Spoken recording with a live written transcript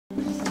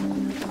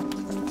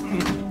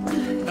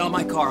Got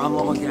my car, I'm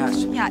low on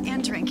gas. Yeah,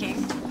 and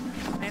drinking.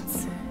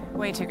 It's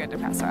way too good to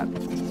pass up.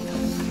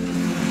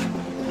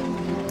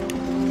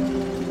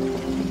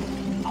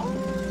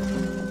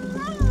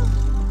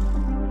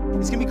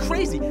 It's gonna be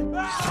crazy.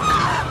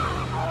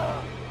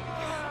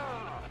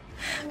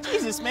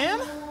 Jesus,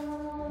 man.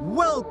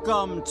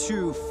 Welcome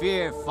to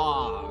Fear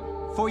Farm.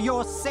 For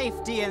your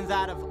safety and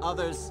that of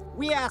others,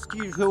 we ask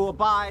you to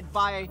abide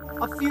by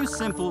a few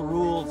simple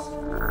rules.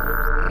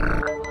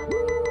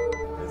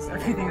 Is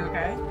everything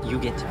okay? You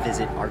get to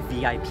visit our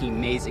VIP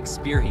maze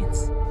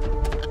experience.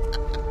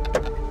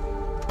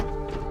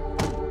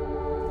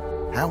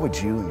 How would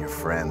you and your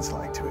friends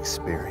like to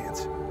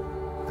experience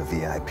the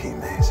VIP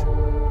maze?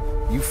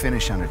 You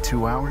finish under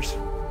 2 hours,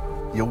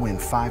 you'll win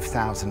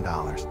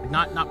 $5,000.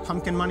 Not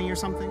pumpkin money or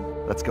something?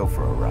 Let's go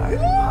for a ride.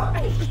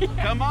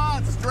 Come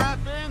on, strap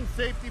in.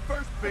 Safety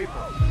first, people.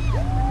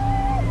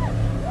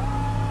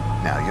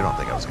 Now, you don't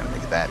think I was gonna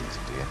make it that easy,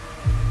 do you?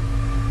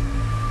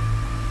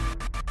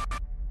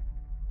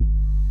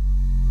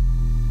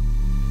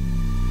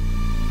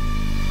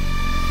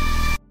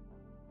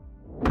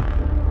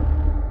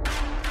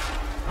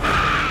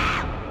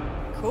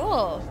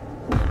 Cool.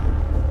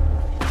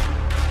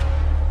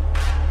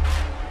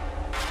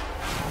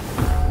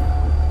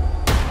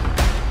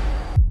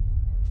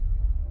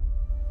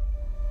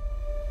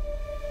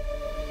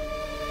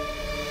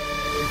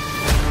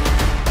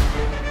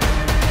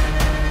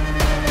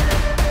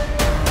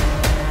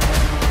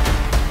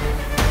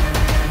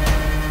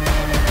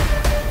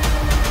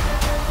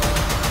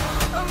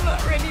 I'm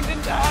not ready to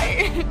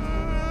die.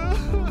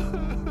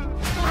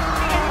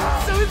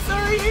 I'm so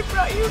sorry I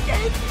brought you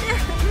guys here.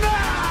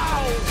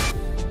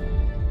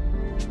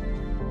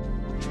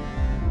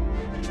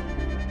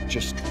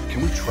 Just,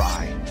 can we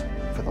try,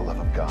 for the love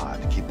of God,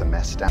 to keep the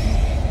mess down?